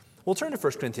We'll turn to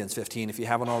 1 Corinthians 15 if you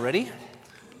haven't already,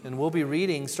 and we'll be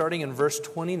reading starting in verse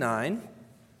 29.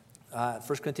 1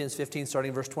 Corinthians 15, starting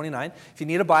in verse 29. If you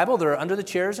need a Bible, they're under the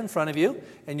chairs in front of you,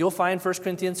 and you'll find 1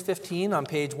 Corinthians 15 on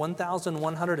page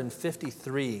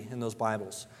 1153 in those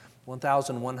Bibles.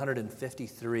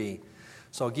 1153.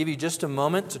 So I'll give you just a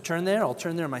moment to turn there. I'll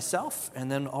turn there myself,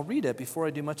 and then I'll read it before I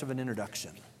do much of an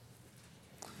introduction.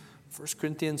 1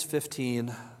 Corinthians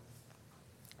 15,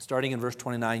 starting in verse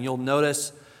 29. You'll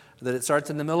notice that it starts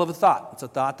in the middle of a thought. It's a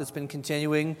thought that's been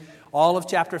continuing all of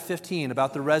chapter 15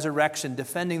 about the resurrection,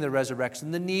 defending the resurrection,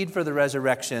 the need for the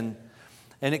resurrection,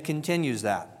 and it continues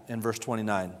that in verse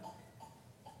 29.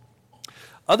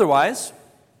 Otherwise,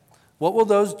 what will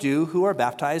those do who are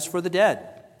baptized for the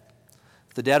dead?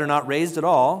 If the dead are not raised at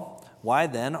all, why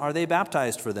then are they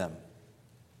baptized for them?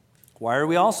 Why are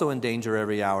we also in danger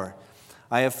every hour?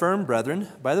 I affirm, brethren,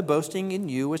 by the boasting in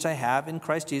you which I have in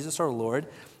Christ Jesus our Lord,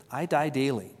 I die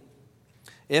daily.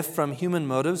 If from human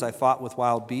motives I fought with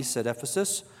wild beasts at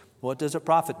Ephesus, what does it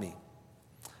profit me?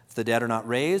 If the dead are not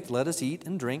raised, let us eat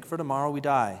and drink, for tomorrow we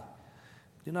die.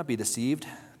 Do not be deceived.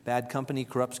 Bad company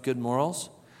corrupts good morals.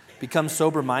 Become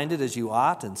sober-minded as you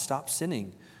ought, and stop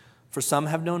sinning, for some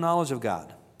have no knowledge of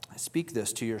God. I speak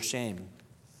this to your shame.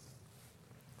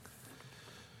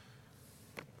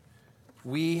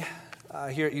 We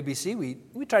here at UBC,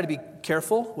 we try to be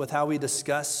careful with how we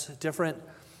discuss different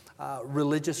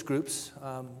religious groups,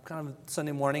 kind of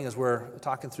Sunday morning as we're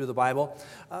talking through the Bible,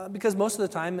 because most of the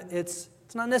time it's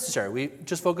not necessary. We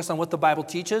just focus on what the Bible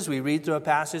teaches. We read through a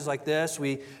passage like this,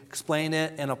 we explain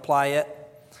it and apply it.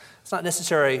 It's not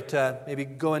necessary to maybe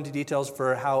go into details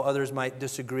for how others might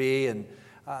disagree and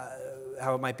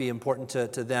how it might be important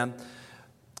to them.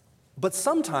 But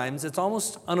sometimes it's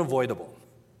almost unavoidable.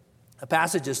 A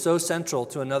passage is so central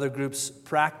to another group's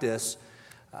practice,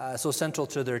 so central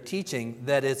to their teaching,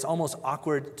 that it's almost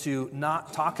awkward to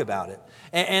not talk about it.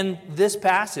 And this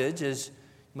passage, as you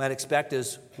might expect,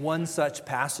 is one such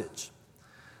passage.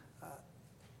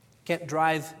 Can't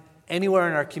drive anywhere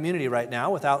in our community right now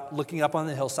without looking up on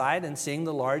the hillside and seeing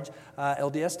the large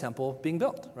LDS temple being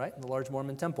built, right? The large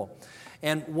Mormon temple.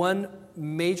 And one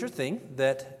major thing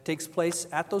that takes place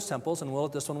at those temples, and will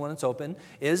at this one when it's open,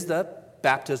 is the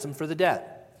baptism for the dead.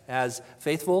 As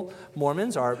faithful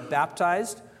Mormons are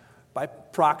baptized by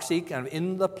proxy, kind of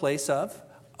in the place of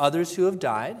others who have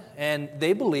died, and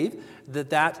they believe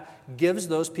that gives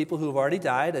those people who have already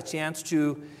died a chance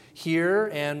to hear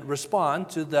and respond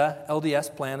to the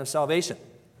LDS plan of salvation.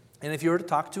 And if you were to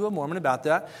talk to a Mormon about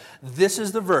that, this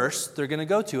is the verse they're going to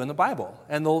go to in the Bible.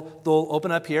 And they'll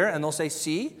open up here and they'll say,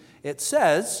 see, it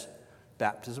says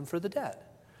baptism for the dead.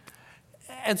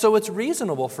 And so it's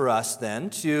reasonable for us then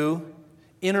to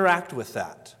interact with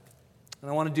that.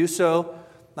 And I want to do so,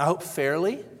 I hope,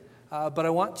 fairly, but I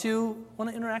want to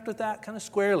interact with that kind of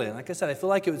squarely. And like I said, I feel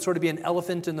like it would sort of be an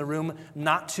elephant in the room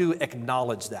not to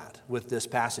acknowledge that with this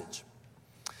passage.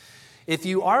 If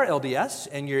you are LDS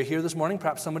and you're here this morning,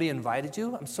 perhaps somebody invited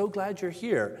you, I'm so glad you're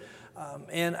here.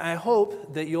 And I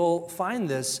hope that you'll find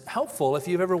this helpful if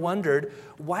you've ever wondered,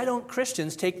 why don't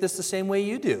Christians take this the same way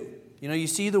you do? You know, you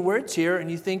see the words here and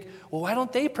you think, well, why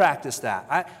don't they practice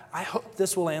that? I hope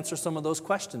this will answer some of those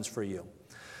questions for you.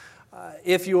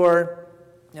 If you're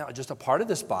just a part of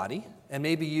this body, and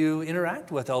maybe you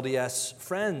interact with LDS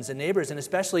friends and neighbors, and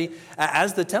especially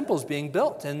as the temple's being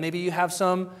built, and maybe you have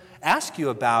some ask you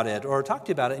about it or talk to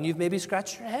you about it, and you've maybe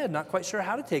scratched your head, not quite sure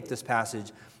how to take this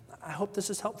passage, I hope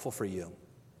this is helpful for you.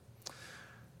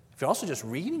 If you're also just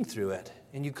reading through it,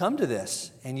 and you come to this,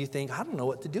 and you think, I don't know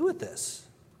what to do with this,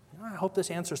 I hope this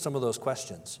answers some of those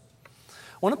questions.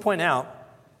 I want to point out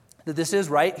that this is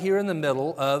right here in the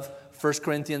middle of 1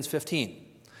 Corinthians 15.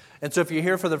 And so if you're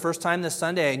here for the first time this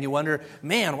Sunday and you wonder,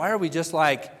 man, why are we just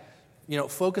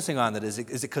focusing on that? Is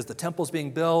it because the temple's being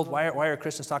built? Why are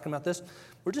Christians talking about this?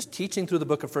 We're just teaching through the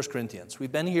book of 1 Corinthians.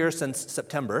 We've been here since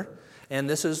September, and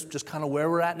this is just kind of where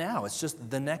we're at now. It's just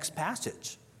the next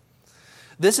passage.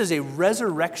 This is a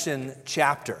resurrection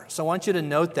chapter. So I want you to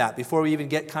note that before we even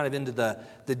get kind of into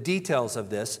the details of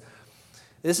this.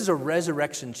 This is a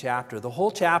resurrection chapter. The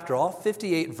whole chapter, all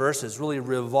 58 verses, really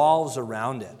revolves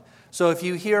around it. So if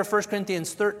you hear 1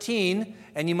 Corinthians 13,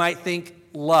 and you might think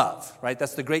love, right?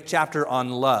 That's the great chapter on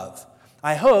love.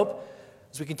 I hope,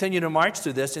 as we continue to march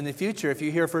through this in the future, if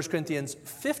you hear 1 Corinthians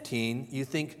 15, you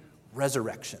think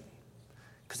resurrection,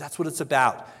 because that's what it's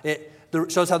about. It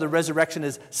shows how the resurrection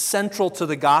is central to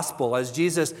the gospel, as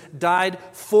Jesus died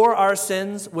for our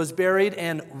sins, was buried,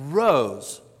 and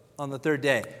rose on the third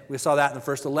day. We saw that in the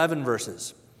first 11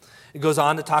 verses. It goes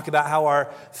on to talk about how our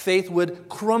faith would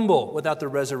crumble without the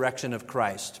resurrection of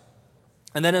Christ.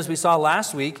 And then as we saw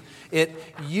last week, it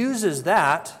uses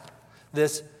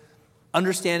this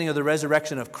understanding of the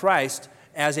resurrection of Christ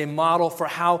as a model for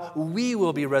how we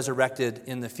will be resurrected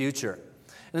in the future.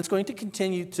 And it's going to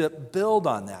continue to build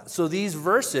on that. So these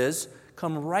verses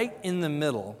come right in the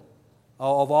middle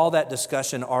of all that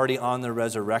discussion already on the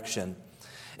resurrection.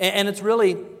 And it's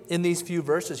really, in these few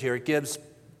verses here, it gives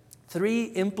three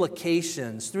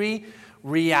implications, three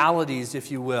realities,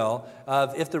 if you will,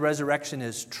 of if the resurrection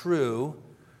is true,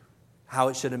 how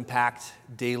it should impact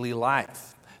daily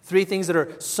life. Three things that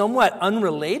are somewhat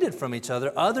unrelated from each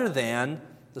other than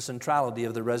the centrality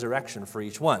of the resurrection for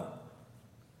each one.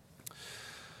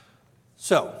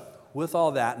 So, with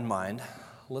all that in mind,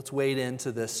 let's wade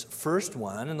into this first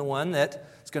one, and the one that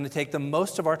is going to take the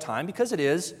most of our time because it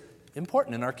is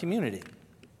important in our community.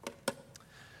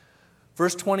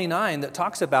 Verse 29 that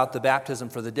talks about the baptism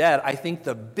for the dead, I think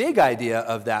the big idea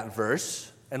of that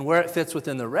verse and where it fits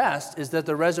within the rest is that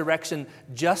the resurrection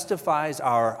justifies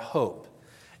our hope.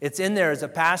 It's in there as a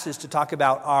passage to talk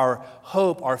about our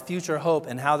hope, our future hope,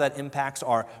 and how that impacts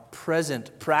our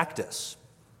present practice.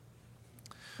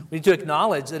 We need to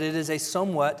acknowledge that it is a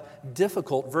somewhat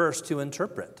difficult verse to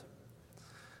interpret.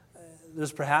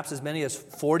 There's perhaps as many as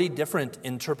 40 different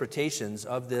interpretations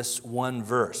of this one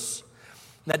verse.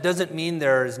 That doesn't mean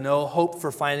there is no hope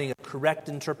for finding a correct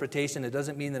interpretation. It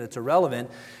doesn't mean that it's irrelevant.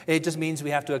 It just means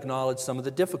we have to acknowledge some of the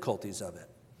difficulties of it.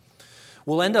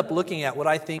 We'll end up looking at what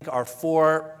I think are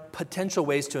 4 potential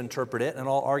ways to interpret it, and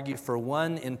I'll argue for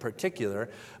one in particular.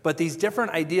 But these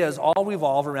different ideas all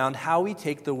revolve around how we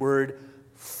take the word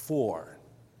for.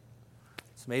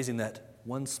 It's amazing that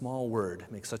one small word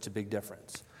makes such a big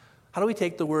difference. How do we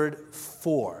take the word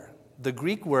for? The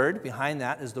Greek word behind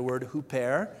that is the word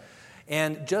huper.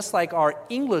 And just like our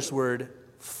English word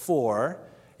for,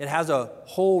 it has a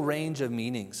whole range of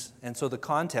meanings. And so the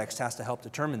context has to help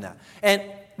determine that. And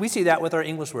we see that with our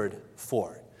English word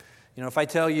for. You know, if I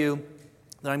tell you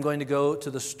that I'm going to go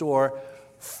to the store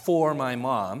for my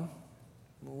mom,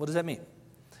 what does that mean?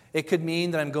 It could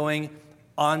mean that I'm going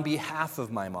on behalf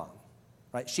of my mom,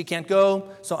 right? She can't go,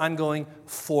 so I'm going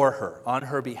for her, on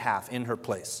her behalf, in her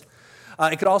place.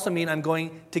 It could also mean I'm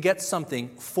going to get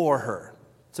something for her,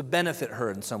 to benefit her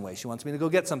in some way. She wants me to go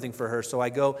get something for her, so I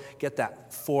go get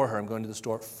that for her. I'm going to the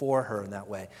store for her in that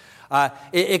way.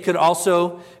 It could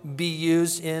also be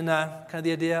used in kind of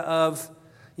the idea of,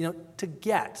 to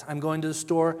get. I'm going to the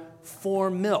store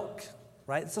for milk,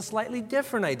 right? It's a slightly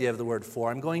different idea of the word for.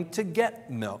 I'm going to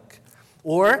get milk.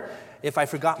 Or if I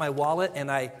forgot my wallet and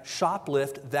I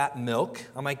shoplift that milk,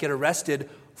 I might get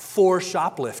arrested for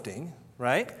shoplifting,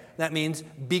 right? That means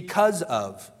because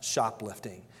of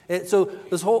shoplifting. So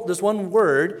this one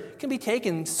word can be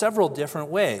taken several different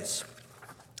ways.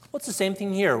 What's the same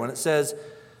thing here when it says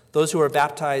those who are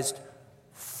baptized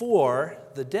for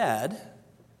the dead?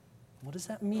 What does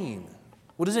that mean?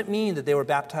 What does it mean that they were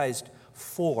baptized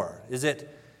for? Is it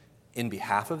in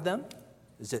behalf of them?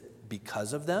 Is it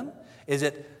because of them? Is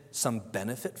it some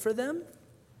benefit for them?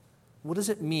 What does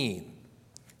it mean?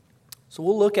 So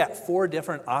we'll look at 4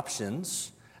 different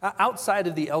options outside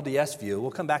of the LDS view. We'll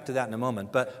come back to that in a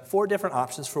moment, but 4 different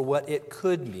options for what it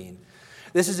could mean.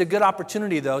 This is a good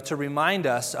opportunity, though, to remind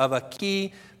us of a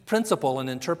key principle in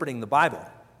interpreting the Bible.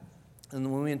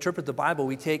 And when we interpret the Bible,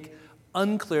 we take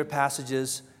unclear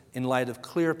passages in light of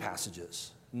clear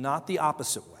passages, not the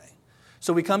opposite way.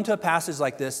 So we come to a passage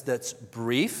like this that's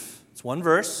brief. It's one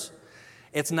verse.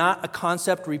 It's not a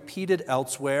concept repeated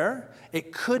elsewhere.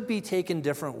 It could be taken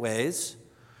different ways.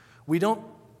 We don't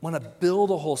want to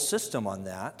build a whole system on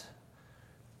that.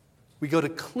 We go to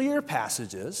clear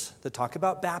passages that talk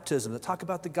about baptism, that talk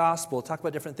about the gospel, talk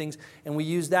about different things, and we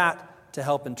use that to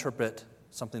help interpret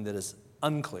something that is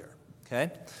unclear.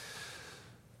 Okay?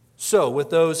 So with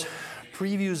those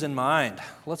previews in mind,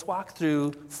 let's walk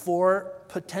through 4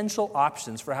 potential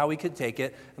options for how we could take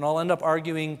it, and I'll end up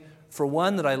arguing for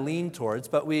one that I lean towards,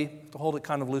 but we hold it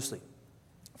kind of loosely.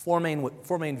 4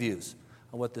 main views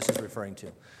on what this is referring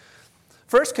to.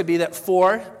 First could be that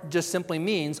for just simply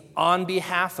means on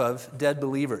behalf of dead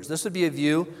believers. This would be a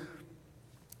view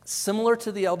similar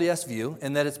to the LDS view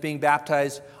in that it's being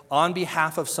baptized on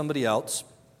behalf of somebody else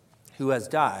who has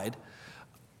died,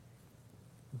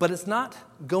 but it's not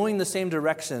going the same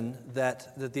direction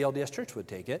that the LDS Church would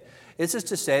take it. It's just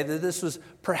to say that this was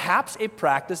perhaps a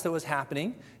practice that was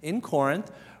happening in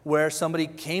Corinth where somebody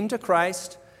came to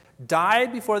Christ,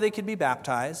 died before they could be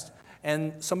baptized,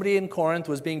 and somebody in Corinth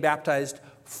was being baptized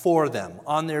for them,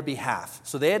 on their behalf.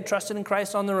 So they had trusted in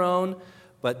Christ on their own,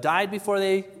 but died before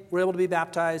they were able to be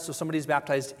baptized, so somebody's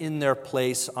baptized in their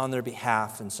place, on their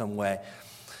behalf in some way.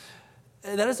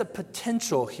 That is a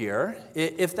potential here.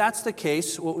 If that's the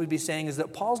case, what we'd be saying is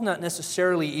that Paul's not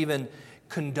necessarily even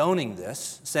condoning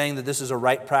this, saying that this is a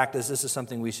right practice, this is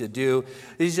something we should do.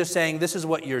 He's just saying this is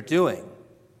what you're doing.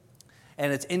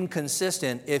 And it's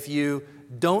inconsistent if you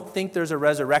don't think there's a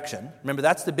resurrection. Remember,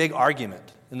 that's the big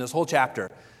argument in this whole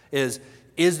chapter, is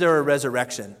there a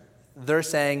resurrection? They're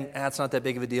saying, it's not that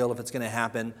big of a deal if it's going to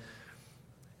happen.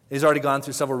 He's already gone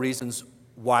through several reasons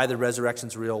why the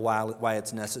resurrection's real, why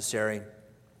it's necessary.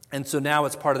 And so now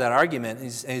it's part of that argument. And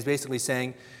he's basically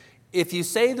saying, if you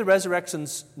say the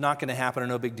resurrection's not going to happen or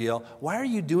no big deal, why are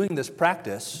you doing this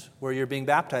practice where you're being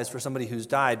baptized for somebody who's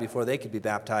died before they could be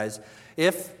baptized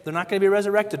if they're not going to be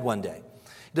resurrected one day?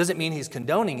 It doesn't mean he's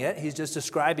condoning it. He's just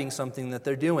describing something that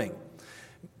they're doing.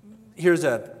 Here's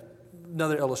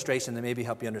another illustration that maybe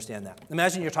help you understand that.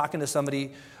 Imagine you're talking to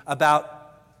somebody about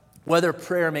whether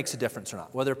prayer makes a difference or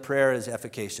not, whether prayer is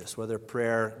efficacious, whether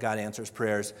God answers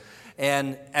prayers.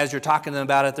 And as you're talking to them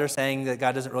about it, they're saying that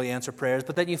God doesn't really answer prayers,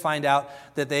 but then you find out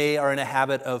that they are in a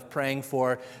habit of praying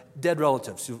for dead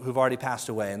relatives who've already passed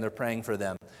away, and they're praying for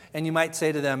them. And you might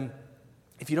say to them,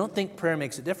 if you don't think prayer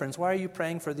makes a difference, why are you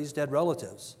praying for these dead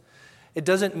relatives? It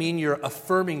doesn't mean you're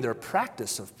affirming their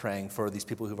practice of praying for these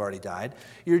people who've already died.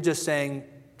 You're just saying,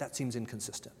 that seems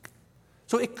inconsistent.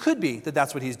 So it could be that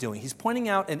that's what he's doing. He's pointing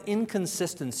out an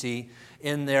inconsistency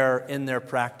in their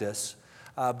practice,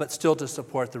 but still to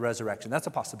support the resurrection. That's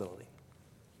a possibility.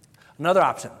 Another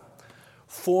option.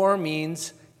 For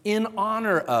means in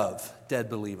honor of dead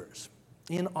believers.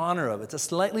 In honor of. It's a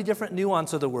slightly different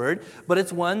nuance of the word, but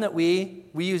it's one that we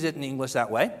use it in English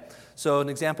that way. So an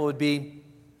example would be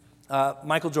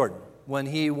Michael Jordan. When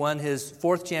he won his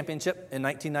 4th championship in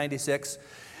 1996,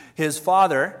 his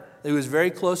father, he was very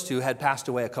close to, had passed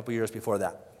away a couple years before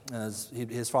that.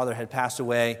 His father had passed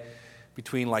away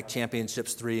between like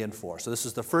championships 3 and 4. So this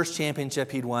is the first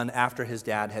championship he'd won after his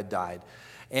dad had died.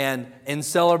 And in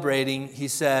celebrating, he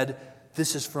said,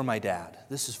 "This is for my dad.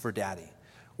 This is for Daddy."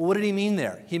 Well, what did he mean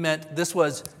there? He meant this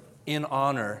was in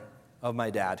honor of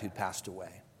my dad who'd passed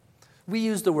away. We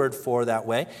use the word "for" that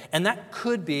way, and that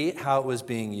could be how it was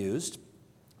being used.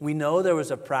 We know there was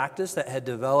a practice that had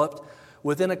developed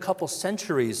within a couple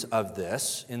centuries of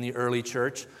this in the early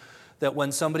church, that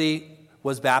when somebody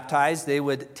was baptized, they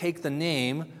would take the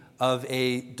name of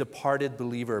a departed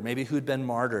believer, maybe who'd been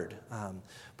martyred,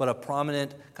 but a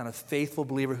prominent kind of faithful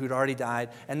believer who'd already died,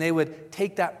 and they would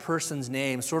take that person's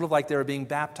name, sort of like they were being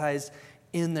baptized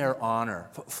in their honor,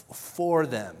 for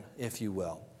them, if you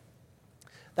will.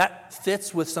 That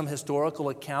fits with some historical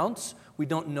accounts. We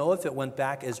don't know if it went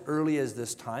back as early as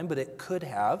this time, but it could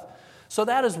have. So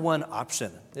that is one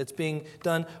option. It's being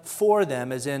done for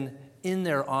them, as in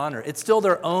their honor. It's still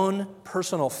their own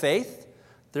personal faith.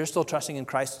 They're still trusting in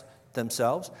Christ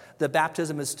themselves. The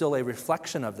baptism is still a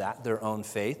reflection of that, their own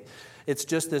faith. It's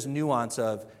just this nuance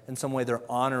of, in some way, they're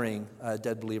honoring a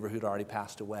dead believer who'd already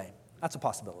passed away. That's a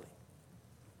possibility.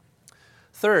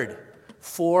 Third,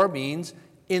 for means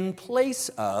in place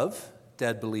of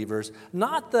dead believers,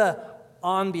 not the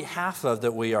on behalf of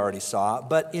that we already saw,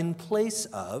 but in place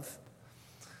of.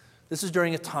 This is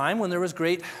during a time when there was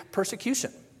great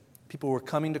persecution. People were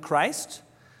coming to Christ,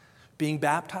 being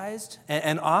baptized,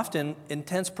 and often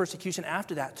intense persecution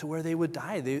after that to where they would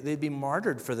die. They'd be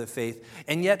martyred for the faith.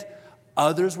 And yet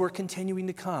others were continuing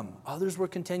to come. Others were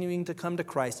continuing to come to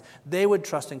Christ. They would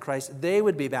trust in Christ. They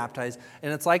would be baptized.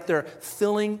 And it's like they're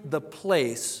filling the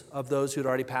place of those who'd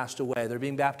already passed away. They're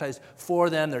being baptized for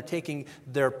them. They're taking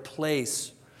their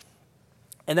place.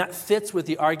 And that fits with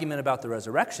the argument about the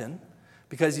resurrection,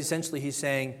 because essentially he's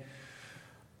saying,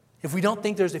 if we don't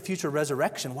think there's a future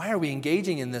resurrection, why are we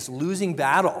engaging in this losing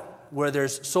battle where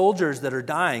there's soldiers that are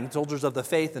dying, soldiers of the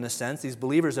faith in a sense, these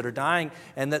believers that are dying,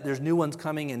 and that there's new ones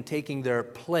coming and taking their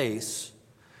place?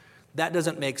 That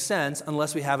doesn't make sense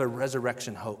unless we have a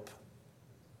resurrection hope,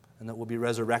 and that we'll be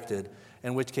resurrected,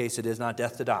 in which case it is not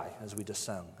death to die, as we just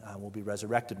sung. We'll be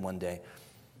resurrected one day.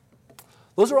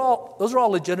 Those are all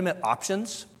legitimate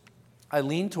options. I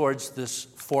lean towards this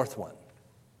fourth one.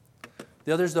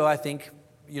 The others, though, I think,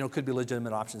 could be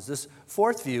legitimate options. This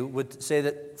fourth view would say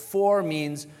that for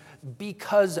means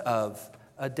because of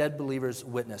a dead believer's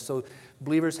witness. So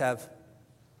believers have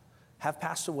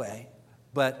passed away,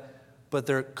 but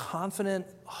their confident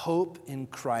hope in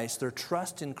Christ, their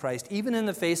trust in Christ, even in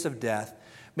the face of death,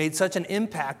 made such an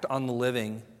impact on the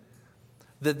living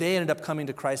that they ended up coming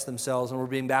to Christ themselves and were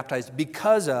being baptized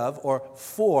because of or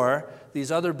for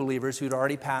these other believers who'd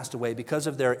already passed away, because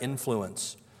of their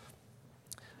influence.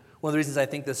 One of the reasons I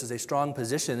think this is a strong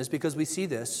position is because we see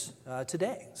this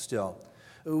today still.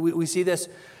 We see this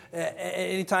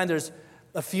anytime there's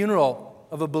a funeral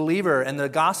of a believer and the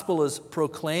gospel is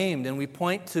proclaimed and we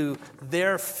point to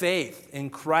their faith in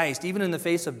Christ, even in the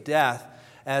face of death,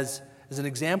 as an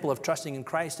example of trusting in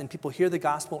Christ, and people hear the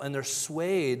gospel and they're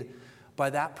swayed by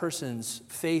that person's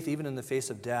faith even in the face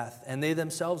of death, and they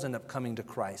themselves end up coming to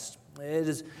Christ. It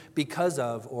is because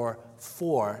of or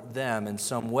for them in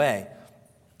some way.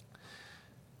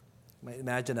 You might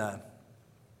imagine an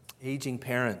aging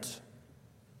parent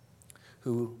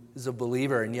who is a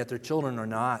believer and yet their children are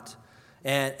not.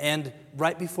 And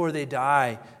right before they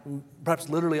die, perhaps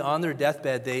literally on their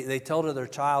deathbed, they tell to their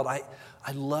child, I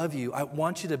love you. I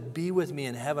want you to be with me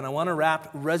in heaven. I want to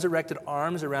wrap resurrected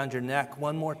arms around your neck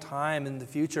one more time in the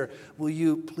future. Will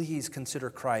you please consider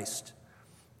Christ?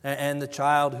 And the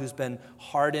child who's been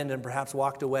hardened and perhaps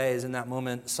walked away is in that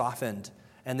moment softened,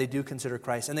 and they do consider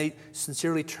Christ, and they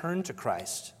sincerely turn to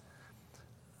Christ.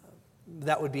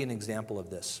 That would be an example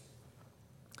of this.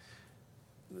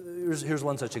 Here's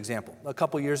one such example. A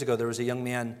couple years ago, there was a young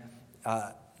man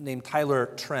named Tyler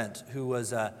Trent who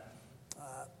was an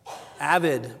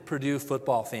avid Purdue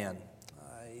football fan.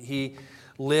 He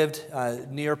lived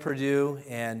near Purdue,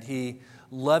 and he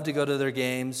loved to go to their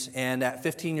games. And at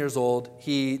 15 years old,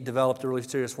 he developed a really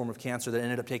serious form of cancer that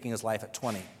ended up taking his life at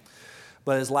 20.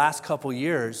 But his last couple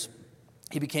years,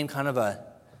 he became kind of a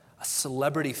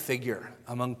celebrity figure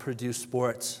among Purdue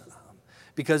sports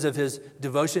because of his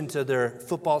devotion to their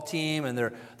football team and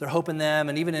their hope in them,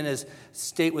 and even in his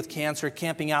state with cancer,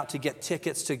 camping out to get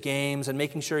tickets to games and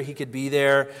making sure he could be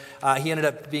there. He ended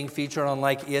up being featured on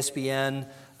like ESPN,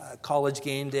 College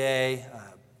Game Day.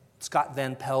 Scott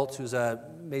Van Pelt, who's a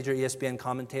major ESPN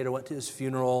commentator, went to his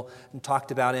funeral and talked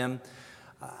about him.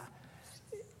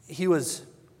 He was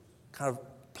kind of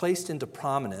placed into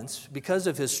prominence because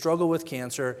of his struggle with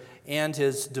cancer and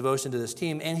his devotion to this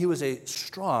team, and he was a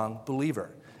strong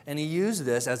believer. And he used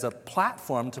this as a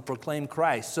platform to proclaim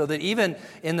Christ, so that even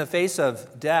in the face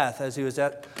of death, as he was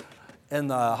in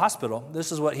the hospital,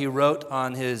 this is what he wrote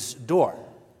on his door,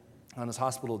 on his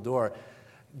hospital door: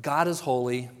 God is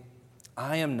holy,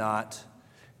 I am not,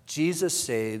 Jesus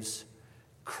saves,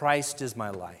 Christ is my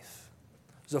life.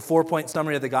 It was a 4-point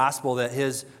summary of the gospel that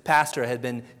his pastor had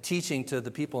been teaching to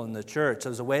the people in the church. It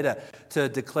was a way to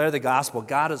declare the gospel.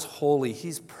 God is holy.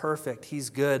 He's perfect. He's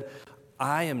good.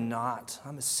 I am not.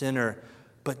 I'm a sinner.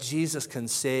 But Jesus can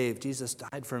save. Jesus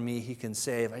died for me. He can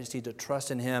save. I just need to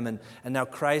trust in him. And now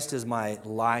Christ is my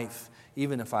life,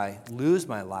 even if I lose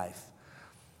my life.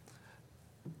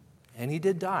 And he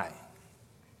did die.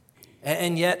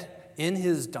 And yet, in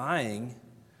his dying,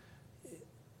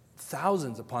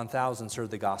 thousands upon thousands heard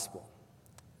the gospel.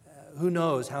 Who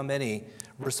knows how many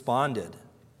responded?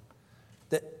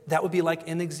 That would be like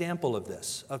an example of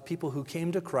this, of people who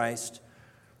came to Christ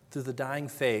through the dying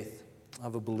faith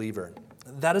of a believer.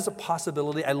 That is a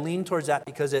possibility. I lean towards that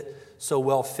because it so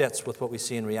well fits with what we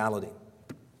see in reality.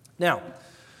 Now,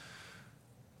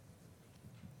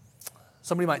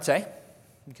 somebody might say,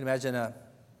 you can imagine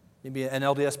maybe an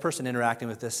LDS person interacting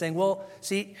with this, saying, well,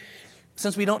 see,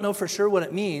 since we don't know for sure what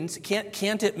it means,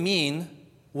 can't it mean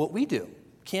what we do?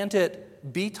 Can't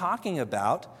it be talking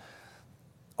about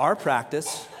our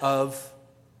practice of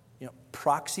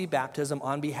proxy baptism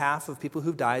on behalf of people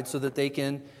who've died so that they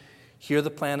can hear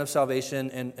the plan of salvation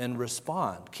and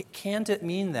respond? Can't it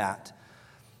mean that?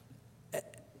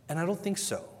 And I don't think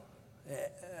so.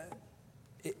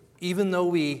 Even though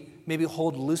we maybe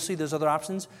hold loosely those other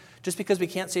options, just because we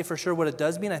can't say for sure what it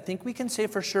does mean, I think we can say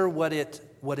for sure what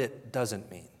it doesn't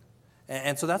mean.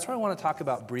 And so that's what I want to talk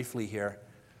about briefly here.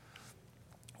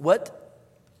 What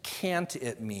can't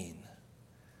it mean?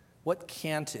 What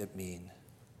can't it mean?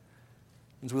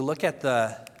 As we look at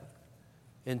the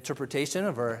interpretation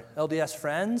of our LDS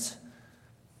friends,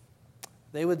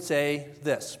 they would say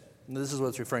this. And this is what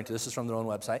it's referring to. This is from their own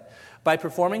website. By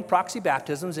performing proxy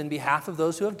baptisms in behalf of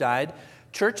those who have died,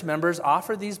 church members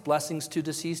offer these blessings to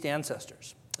deceased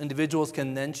ancestors. Individuals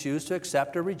can then choose to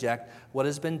accept or reject what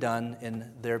has been done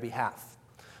in their behalf.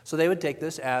 So they would take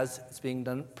this as it's being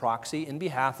done proxy in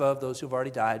behalf of those who've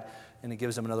already died, and it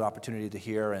gives them another opportunity to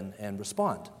hear and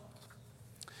respond.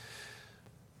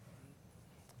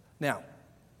 Now,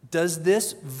 does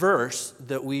this verse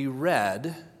that we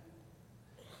read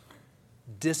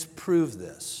disprove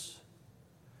this?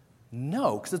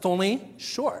 No, because it's only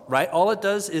short, right? All it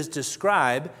does is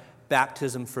describe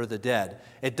baptism for the dead.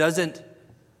 It doesn't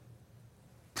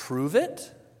prove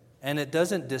it, and it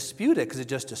doesn't dispute it because it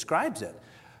just describes it.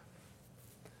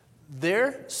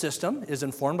 Their system is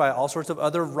informed by all sorts of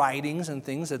other writings and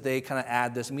things that they kind of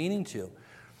add this meaning to.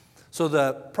 So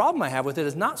the problem I have with it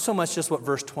is not so much just what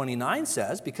verse 29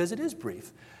 says, because it is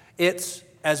brief. It's,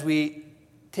 as we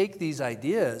take these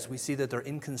ideas, we see that they're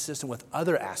inconsistent with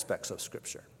other aspects of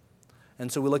Scripture.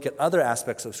 And so we look at other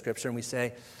aspects of Scripture and we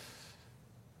say,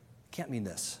 can't mean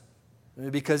this,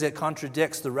 because it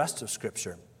contradicts the rest of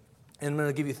Scripture. And I'm going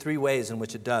to give you 3 ways in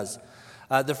which it does.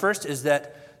 The first is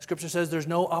that Scripture says there's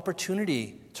no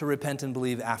opportunity to repent and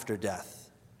believe after death.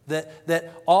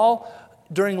 That all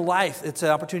during life, it's an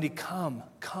opportunity, come,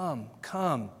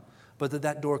 but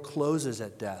that door closes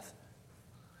at death.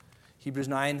 Hebrews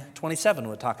 9:27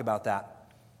 would talk about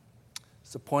that.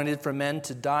 It's appointed for men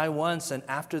to die once, and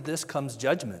after this comes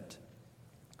judgment.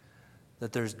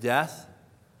 That there's death,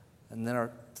 and then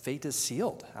our fate is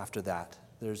sealed after that.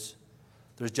 There's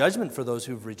judgment for those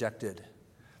who've rejected.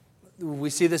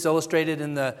 We see this illustrated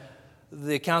in the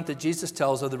account that Jesus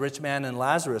tells of the rich man and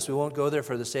Lazarus. We won't go there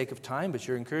for the sake of time, but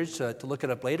you're encouraged to look it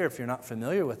up later if you're not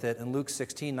familiar with it, in Luke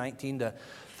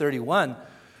 16:19-31,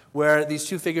 where these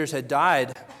 2 figures had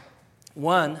died.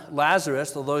 One,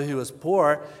 Lazarus, although he was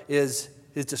poor, is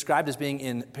described as being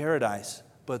in paradise,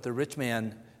 but the rich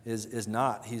man is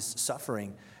not. He's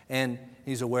suffering, and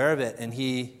he's aware of it, and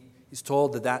he's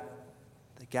told that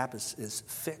the gap is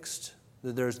fixed,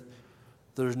 that there's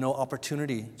no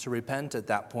opportunity to repent at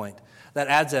that point. That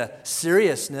adds a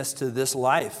seriousness to this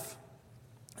life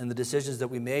and the decisions that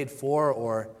we made for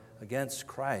or against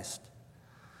Christ.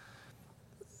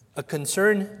 A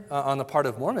concern on the part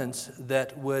of Mormons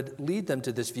that would lead them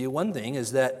to this view, one thing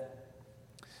is that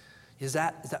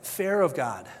fair of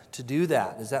God to do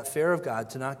that? Is that fair of God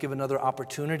to not give another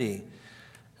opportunity?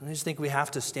 And I just think we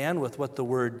have to stand with what the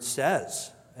Word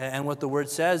says. And what the Word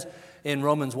says in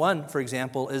Romans 1, for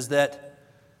example, is that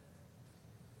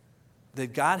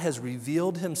God has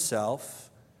revealed Himself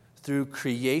through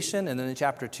creation, and then in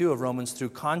chapter 2 of Romans, through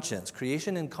conscience.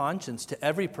 Creation and conscience to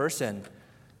every person.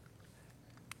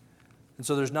 And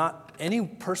so there's not any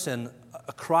person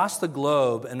across the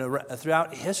globe and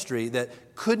throughout history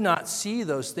that could not see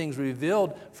those things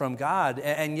revealed from God.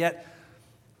 And yet,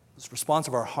 this response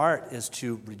of our heart is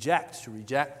to reject,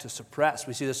 to suppress.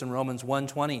 We see this in Romans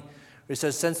 1:20, where it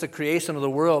says, since the creation of the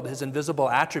world, His invisible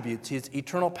attributes, His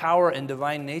eternal power and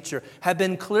divine nature have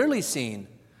been clearly seen,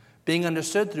 being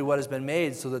understood through what has been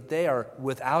made, so that they are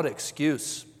without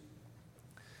excuse.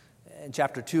 And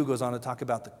chapter 2 goes on to talk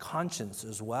about the conscience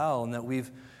as well, and that we've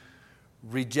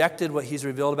rejected what He's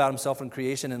revealed about Himself in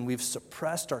creation, and we've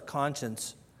suppressed our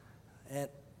conscience.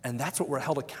 And that's what we're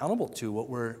held accountable to, what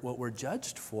we're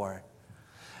judged for.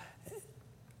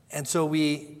 And so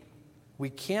we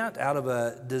can't, out of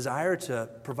a desire to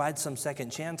provide some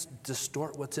second chance,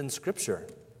 distort what's in Scripture.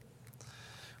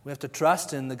 We have to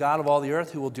trust in the God of all the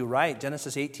earth who will do right.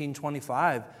 Genesis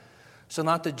 18:25. Shall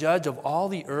not the judge of all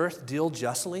the earth deal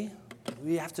justly?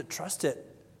 We have to trust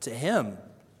it to Him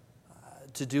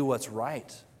to do what's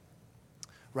right,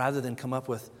 rather than come up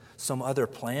with some other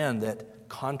plan that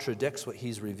contradicts what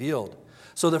He's revealed.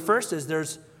 So the first is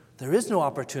there is no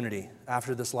opportunity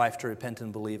after this life to repent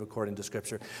and believe according to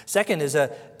Scripture. Second is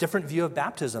a different view of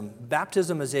baptism.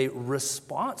 Baptism is a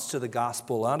response to the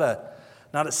gospel,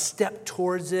 not a step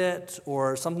towards it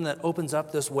or something that opens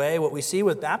up this way. What we see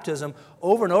with baptism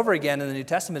over and over again in the New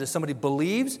Testament is somebody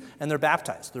believes and they're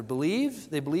baptized.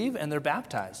 They believe, and they're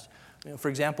baptized. For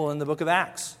example, in the book of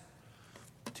Acts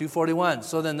 2:41,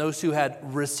 so then those who had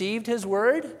received His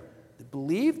word, they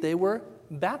believed, they were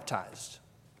baptized.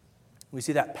 We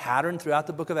see that pattern throughout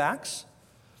the book of Acts.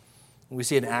 We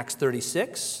see in Acts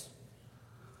 36,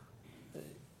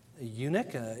 a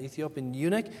eunuch, an Ethiopian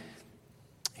eunuch,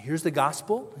 hears the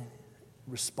gospel,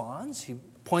 responds, he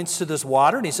points to this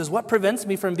water, and he says, what prevents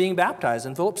me from being baptized?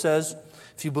 And Philip says,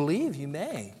 if you believe, you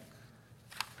may.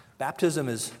 Baptism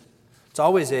it's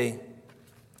always a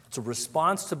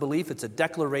response to belief. It's a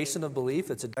declaration of belief.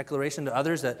 It's a declaration to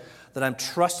others that I'm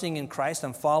trusting in Christ,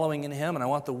 I'm following in Him, and I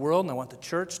want the world and I want the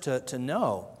church to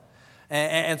know.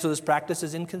 And so this practice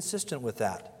is inconsistent with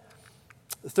that.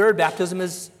 The third, baptism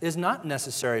is not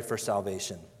necessary for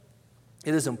salvation.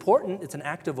 It is important. It's an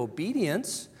act of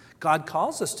obedience. God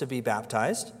calls us to be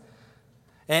baptized,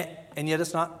 and yet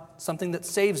it's not something that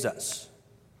saves us.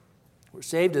 We're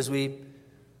saved as we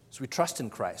trust in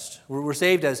Christ. We're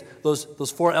saved as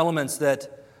those 4 elements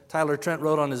that Tyler Trent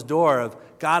wrote on his door of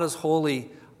God is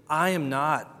holy, I am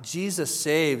not, Jesus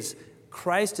saves,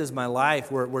 Christ is my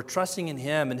life. We're trusting in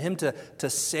Him and Him to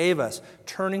save us,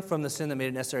 turning from the sin that made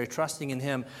it necessary, trusting in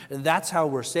Him. And that's how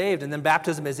we're saved. And then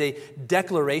baptism is a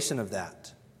declaration of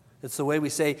that. It's the way we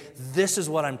say, this is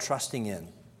what I'm trusting in.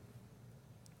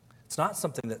 It's not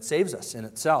something that saves us in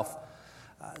itself.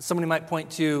 Somebody might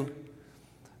point to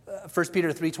 1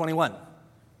 Peter 3:21,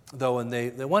 though, and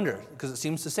they wonder, because it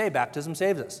seems to say baptism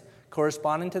saves us.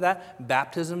 Corresponding to that,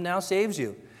 baptism now saves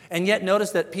you. And yet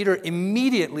notice that Peter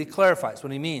immediately clarifies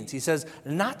what he means. He says,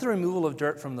 not the removal of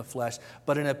dirt from the flesh,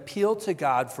 but an appeal to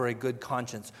God for a good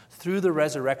conscience through the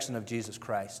resurrection of Jesus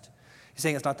Christ. He's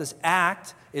saying it's not this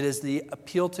act, it is the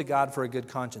appeal to God for a good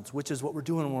conscience, which is what we're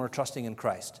doing when we're trusting in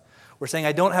Christ. We're saying,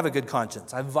 I don't have a good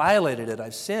conscience. I've violated it.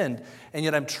 I've sinned. And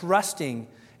yet I'm trusting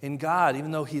in God,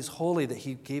 even though he's holy, that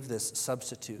he gave this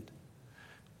substitute.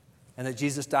 And that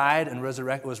Jesus died and was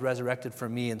resurrected for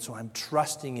me. And so I'm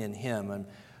trusting in him. I'm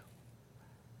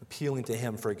appealing to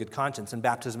him for a good conscience. And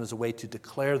baptism is a way to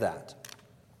declare that.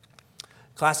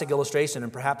 Classic illustration,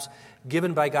 and perhaps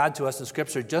given by God to us in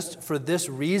Scripture just for this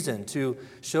reason, to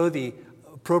show the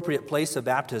appropriate place of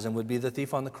baptism, would be the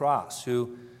thief on the cross,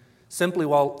 who simply,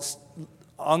 while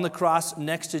on the cross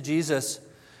next to Jesus,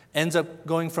 ends up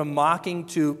going from mocking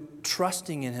to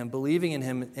trusting in him, believing in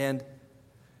him. And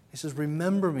he says,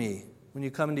 remember me when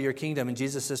you come into your kingdom. And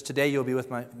Jesus says, today you'll be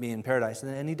with me in paradise.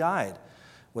 And he died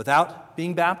without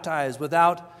being baptized,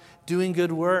 without doing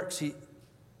good works. He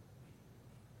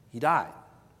died.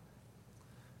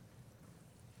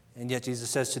 And yet Jesus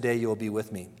says, today you will be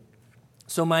with me.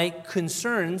 So my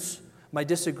concerns, my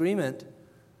disagreement,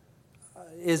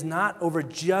 is not over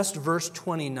just verse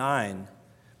 29,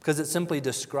 because it simply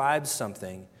describes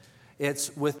something.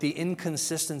 It's with the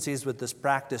inconsistencies with this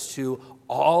practice to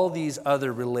all these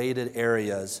other related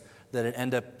areas that it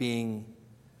end up being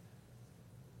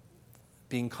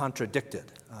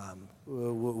contradicted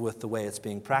with the way it's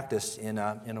being practiced in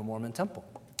a Mormon temple.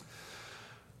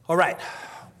 All right.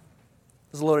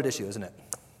 This is a loaded issue, isn't it?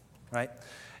 Right?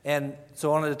 And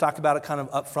so I wanted to talk about it kind of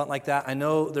up front like that. I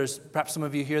know there's perhaps some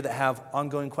of you here that have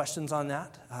ongoing questions on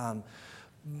that.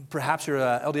 Perhaps you're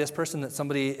an LDS person that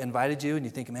somebody invited you and you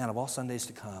think, man, of all Sundays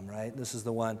to come, right? This is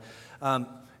the one.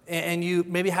 And you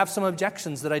maybe have some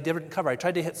objections that I didn't cover. I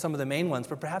tried to hit some of the main ones,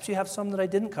 but perhaps you have some that I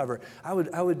didn't cover. I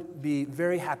would be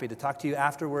very happy to talk to you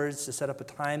afterwards, to set up a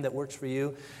time that works for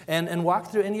you, and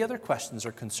walk through any other questions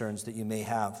or concerns that you may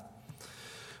have.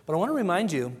 But I want to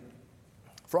remind you,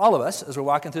 for all of us, as we're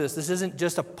walking through this isn't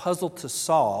just a puzzle to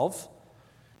solve.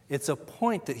 It's a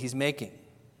point that he's making.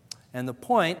 And the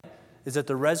point is that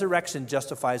the resurrection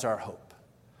justifies our hope.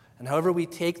 And however we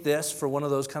take this for one of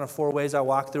those kind of four ways I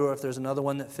walk through, or if there's another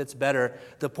one that fits better,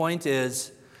 the point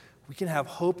is we can have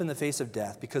hope in the face of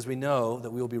death because we know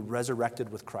that we will be resurrected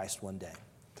with Christ one day.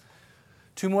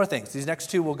 Two more things. These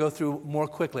next two we'll go through more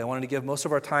quickly. I wanted to give most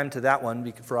of our time to that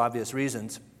one for obvious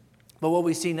reasons. But what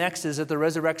we see next is that the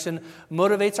resurrection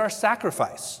motivates our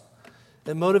sacrifice.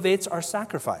 It motivates our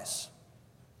sacrifice.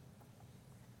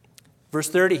 Verse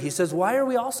 30, he says, why are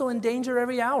we also in danger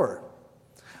every hour?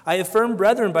 I affirm,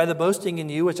 brethren, by the boasting in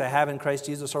you which I have in Christ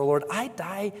Jesus our Lord, I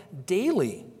die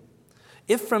daily.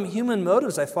 If from human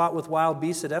motives I fought with wild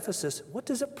beasts at Ephesus, what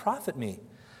does it profit me?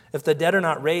 If the dead are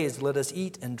not raised, let us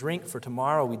eat and drink, for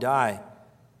tomorrow we die.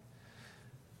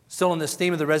 Still on this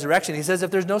theme of the resurrection, he says,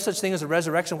 if there's no such thing as a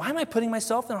resurrection, why am I putting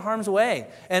myself in harm's way?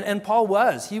 And Paul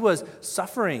was. He was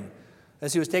suffering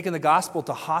as he was taking the gospel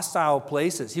to hostile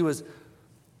places. He was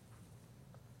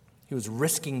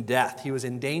risking death. He was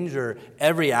in danger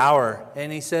every hour.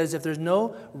 And he says, if there's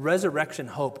no resurrection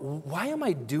hope, why am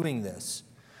I doing this?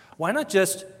 Why not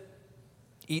just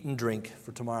eat and drink,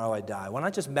 for tomorrow I die? Why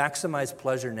not just maximize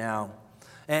pleasure now?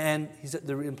 And he said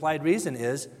the implied reason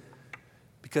is,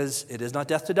 because it is not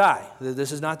death to die.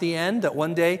 This is not the end, that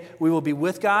one day we will be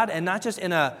with God, and not just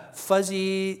in a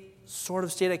fuzzy sort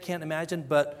of state I can't imagine,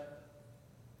 but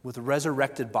with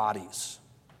resurrected bodies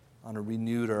on a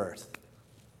renewed earth.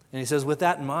 And he says, with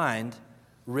that in mind,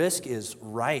 risk is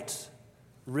right.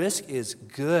 Risk is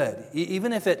good.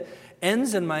 Even if it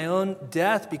ends in my own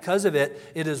death because of it,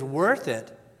 it is worth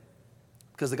it,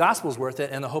 because the gospel is worth it,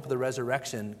 and the hope of the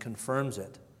resurrection confirms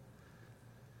it.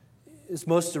 This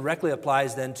most directly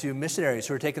applies then to missionaries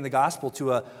who are taking the gospel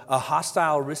to a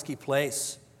hostile, risky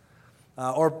place,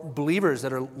 or believers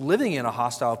that are living in a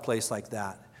hostile place like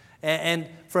that. And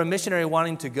for a missionary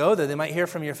wanting to go there, they might hear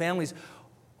from your families,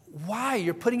 why?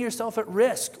 You're putting yourself at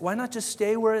risk. Why not just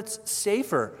stay where it's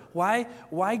safer? Why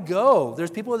go?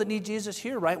 There's people that need Jesus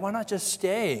here, right? Why not just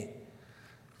stay?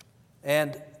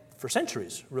 And for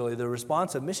centuries, really, the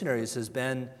response of missionaries has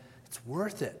been, it's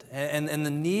worth it. And the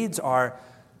needs are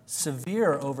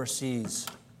severe overseas.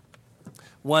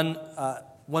 One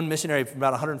missionary from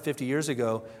about 150 years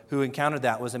ago who encountered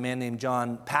that was a man named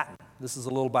John Paton. This is a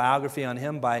little biography on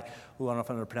him by, I don't know if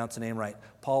I'm going to pronounce the name right,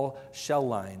 Paul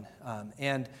Schelllein.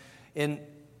 And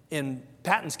in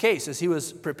Paton's case, as he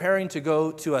was preparing to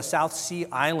go to a South Sea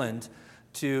island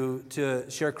to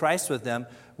share Christ with them,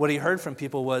 what he heard from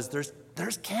people was,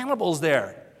 there's cannibals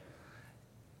there.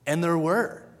 And there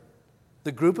were.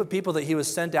 The group of people that he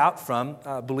was sent out from,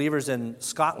 believers in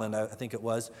Scotland, I think it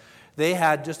was, they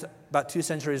had just about 2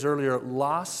 centuries earlier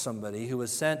lost somebody who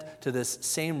was sent to this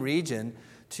same region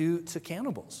to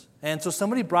cannibals. And so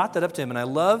somebody brought that up to him, and I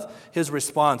love his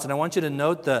response. And I want you to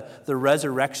note the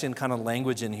resurrection kind of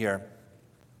language in here.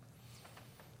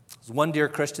 One dear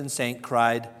Christian saint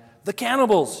cried, "The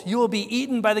cannibals! You will be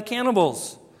eaten by the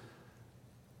cannibals!"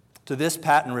 To this,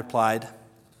 Patton replied,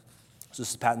 so this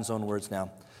is Patton's own words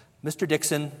now, "Mr.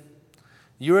 Dixon,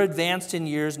 you're advanced in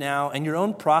years now, and your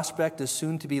own prospect is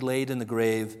soon to be laid in the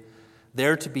grave,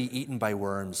 there to be eaten by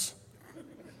worms.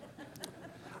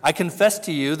 I confess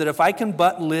to you that if I can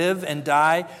but live and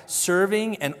die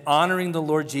serving and honoring the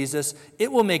Lord Jesus,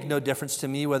 it will make no difference to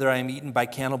me whether I am eaten by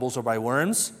cannibals or by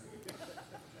worms.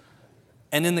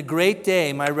 And in the great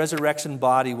day, my resurrection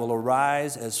body will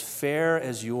arise as fair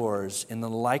as yours in the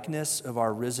likeness of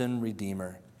our risen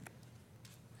Redeemer."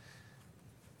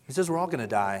 He says we're all going to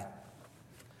die.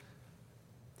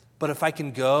 But if I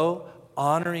can go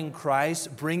honoring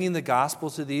Christ, bringing the gospel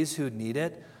to these who need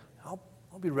it, I'll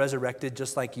be resurrected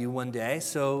just like you one day.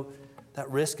 So that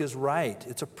risk is right.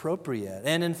 It's appropriate.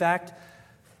 And in fact,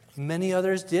 many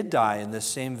others did die in this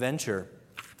same venture.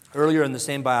 Earlier in the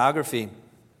same biography,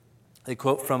 they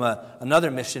quote from another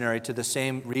missionary to the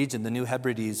same region, the New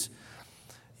Hebrides.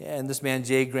 And this man,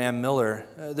 J. Graham Miller,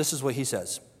 this is what he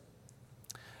says.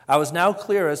 "I was now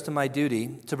clear as to my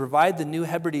duty to provide the New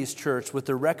Hebrides church with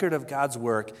the record of God's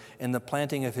work in the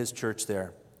planting of his church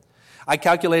there. I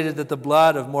calculated that the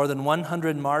blood of more than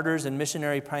 100 martyrs and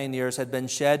missionary pioneers had been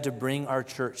shed to bring our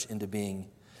church into being.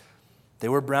 They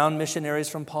were brown missionaries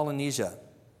from Polynesia,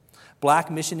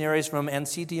 black missionaries from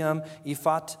Ancitium,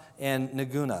 Ifat, and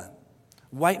Naguna,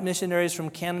 white missionaries from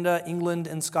Canada, England,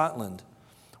 and Scotland,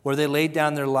 where they laid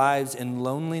down their lives in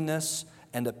loneliness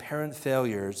and apparent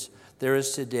failures. There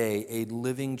is today a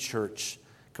living church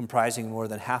comprising more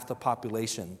than half the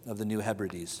population of the New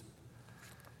Hebrides."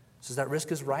 So that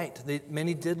risk is right.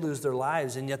 Many did lose their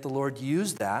lives, and yet the Lord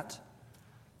used that.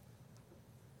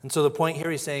 And so the point here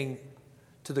he's saying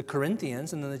to the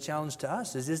Corinthians, and then the challenge to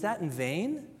us is that in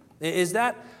vain? Is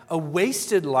that a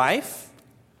wasted life?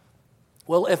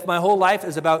 Well, if my whole life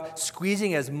is about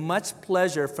squeezing as much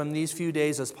pleasure from these few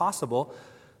days as possible,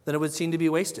 then it would seem to be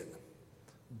wasted.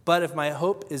 But if my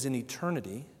hope is in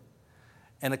eternity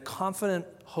and a confident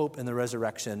hope in the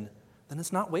resurrection, then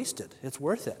it's not wasted. It's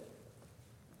worth it.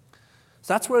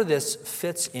 So that's where this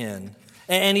fits in.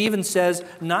 And he even says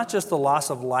not just the loss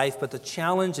of life, but the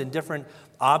challenge and different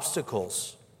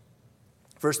obstacles.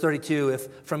 Verse 32, "If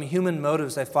from human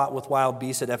motives I fought with wild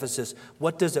beasts at Ephesus,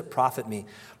 what does it profit me?"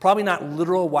 Probably not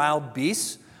literal wild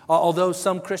beasts, although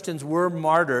some Christians were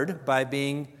martyred by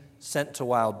being sent to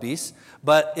wild beasts.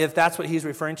 But if that's what he's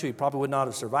referring to, he probably would not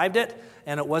have survived it,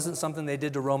 and it wasn't something they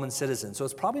did to Roman citizens. So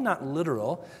it's probably not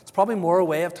literal. It's probably more a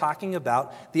way of talking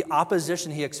about the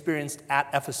opposition he experienced at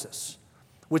Ephesus,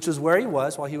 which is where he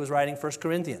was while he was writing 1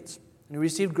 Corinthians. And he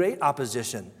received great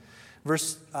opposition.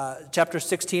 Chapter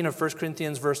 16 of 1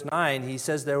 Corinthians, verse 9, he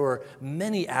says there were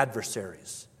many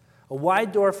adversaries. A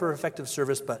wide door for effective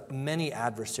service, but many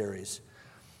adversaries.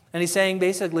 And he's saying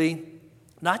basically,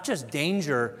 not just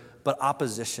danger, but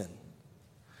opposition.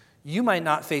 You might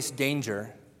not face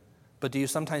danger, but do you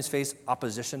sometimes face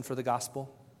opposition for the gospel?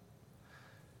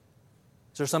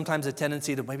 Is there sometimes a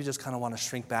tendency to maybe just kind of want to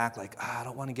shrink back, like, I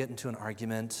don't want to get into an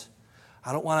argument.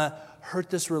 I don't want to hurt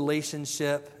this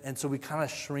relationship, and so we kind of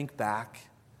shrink back.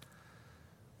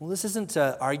 Well, this isn't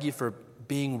to argue for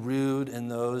being rude in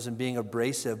those and being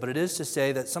abrasive, but it is to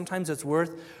say that sometimes it's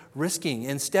worth risking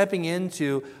and stepping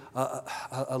into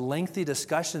a lengthy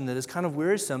discussion that is kind of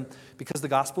wearisome because the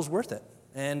gospel's worth it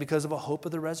and because of a hope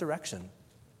of the resurrection.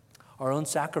 Our own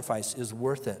sacrifice is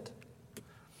worth it.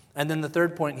 And then the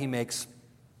third point he makes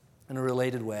in a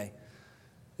related way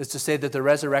is to say that the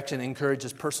resurrection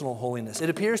encourages personal holiness. It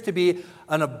appears to be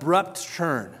an abrupt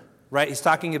turn, right? He's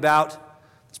talking about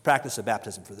this practice of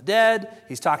baptism for the dead.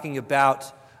 He's talking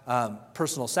about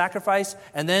personal sacrifice.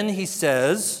 And then he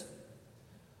says,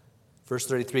 verse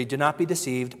 33, "Do not be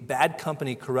deceived. Bad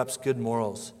company corrupts good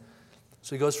morals."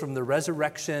 So he goes from the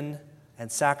resurrection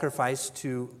and sacrifice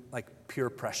to like pure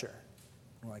pressure.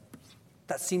 Like,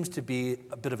 that seems to be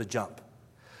a bit of a jump.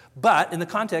 But in the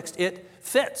context, it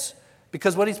fits.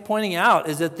 Because what he's pointing out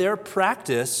is that their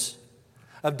practice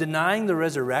of denying the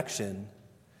resurrection,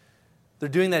 they're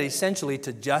doing that essentially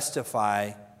to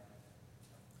justify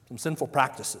some sinful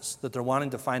practices that they're wanting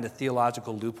to find a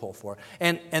theological loophole for.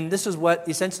 And this is what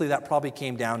essentially that probably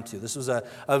came down to. This was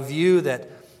a view that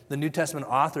the New Testament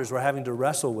authors were having to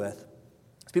wrestle with.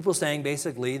 It's people saying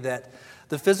basically that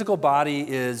the physical body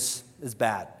is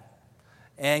bad.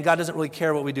 And God doesn't really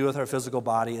care what we do with our physical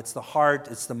body. It's the heart,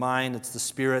 it's the mind, it's the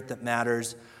spirit that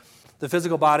matters. The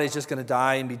physical body is just going to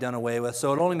die and be done away with.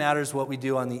 So it only matters what we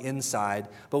do on the inside.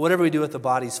 But whatever we do with the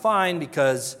body is fine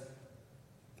because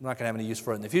we're not going to have any use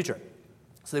for it in the future.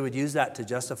 So they would use that to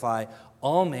justify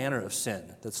all manner of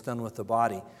sin that's done with the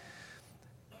body.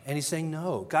 And he's saying,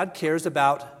 no, God cares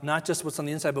about not just what's on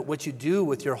the inside, but what you do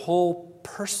with your whole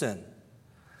person.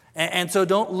 And so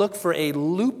don't look for a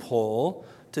loophole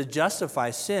to justify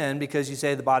sin because you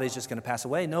say the body's just going to pass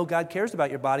away. No, God cares about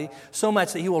your body so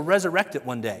much that he will resurrect it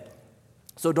one day.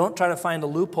 So don't try to find a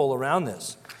loophole around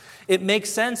this. It makes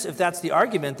sense if that's the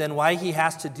argument, then why he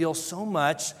has to deal so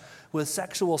much with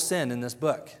sexual sin in this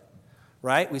book,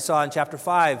 right? We saw in chapter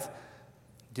 5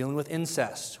 dealing with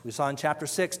incest. We saw in chapter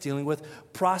 6 dealing with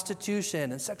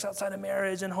prostitution and sex outside of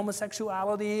marriage and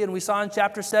homosexuality. And we saw in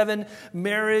chapter 7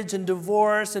 marriage and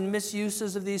divorce and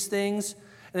misuses of these things.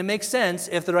 And it makes sense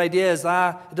if their idea is,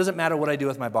 it doesn't matter what I do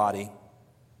with my body.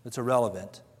 It's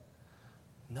irrelevant.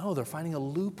 No, they're finding a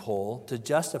loophole to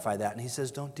justify that. And he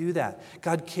says, don't do that.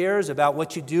 God cares about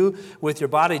what you do with your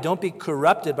body. Don't be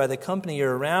corrupted by the company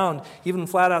you're around. He even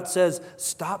flat out says,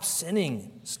 stop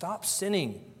sinning. Stop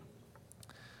sinning.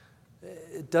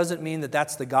 It doesn't mean that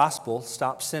that's the gospel,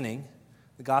 stop sinning.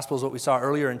 The gospel is what we saw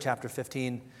earlier in chapter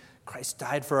 15. Christ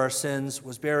died for our sins,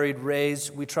 was buried,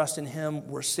 raised. We trust in him,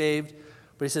 we're saved.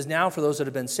 But he says, now for those that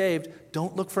have been saved,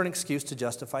 don't look for an excuse to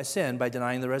justify sin by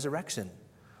denying the resurrection.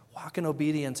 Walk in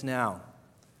obedience now.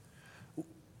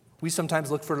 We sometimes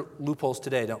look for loopholes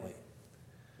today, don't we?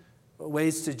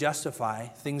 Ways to justify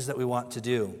things that we want to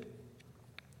do.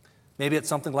 Maybe it's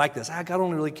something like this. God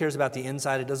only really cares about the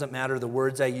inside. It doesn't matter the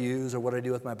words I use or what I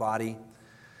do with my body.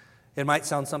 It might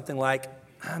sound something like,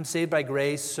 I'm saved by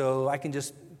grace, so I can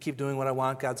just keep doing what I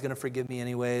want. God's going to forgive me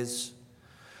anyways.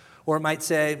 Or it might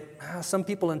say, some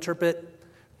people interpret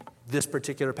this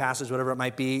particular passage, whatever it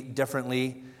might be,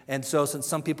 differently. And so since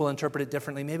some people interpret it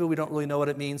differently, maybe we don't really know what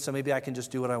it means, so maybe I can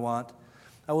just do what I want.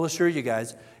 I will assure you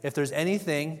guys, if there's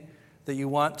anything that you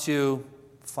want to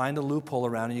find a loophole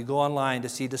around and you go online to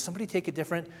see, does somebody take it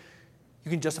different?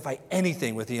 You can justify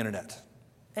anything with the internet.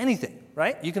 Anything,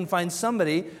 right? You can find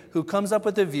somebody who comes up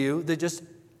with a view that just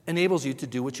enables you to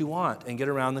do what you want and get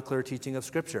around the clear teaching of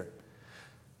Scripture.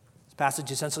 This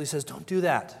passage essentially says, don't do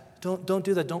that. Don't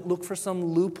do that. Don't look for some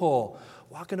loophole.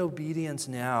 Walk in obedience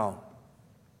now.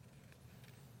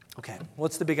 Okay,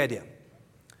 what's the big idea?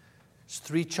 There's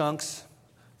 3 chunks.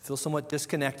 Feel somewhat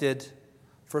disconnected.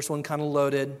 First one kind of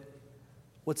loaded.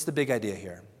 What's the big idea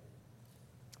here?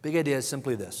 Big idea is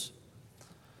simply this.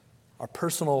 Our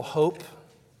personal hope,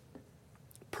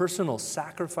 personal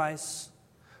sacrifice,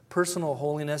 personal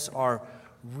holiness are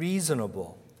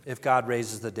reasonable if God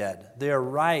raises the dead. They are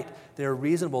right, they are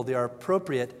reasonable, they are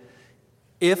appropriate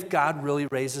if God really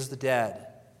raises the dead.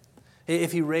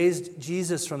 If he raised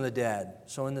Jesus from the dead,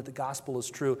 showing that the gospel is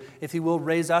true, if he will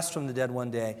raise us from the dead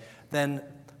one day, then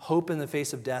hope in the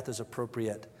face of death is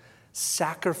appropriate.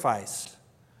 Sacrifice,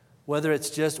 whether it's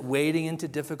just wading into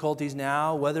difficulties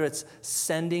now, whether it's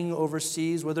sending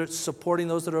overseas, whether it's supporting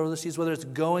those that are overseas, whether it's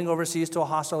going overseas to a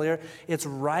hostile area, it's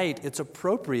right, it's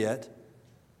appropriate.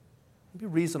 It'd be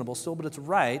reasonable still, but it's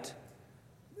right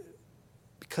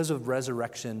because of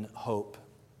resurrection hope.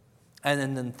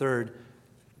 And then third,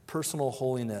 personal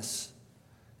holiness.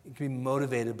 You can be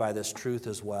motivated by this truth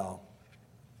as well.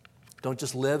 Don't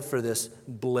just live for this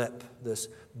blip, this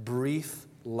brief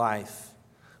life.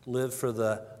 Live for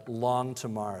the long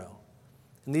tomorrow.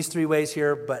 In these 3 ways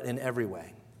here, but in every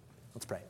way. Let's pray.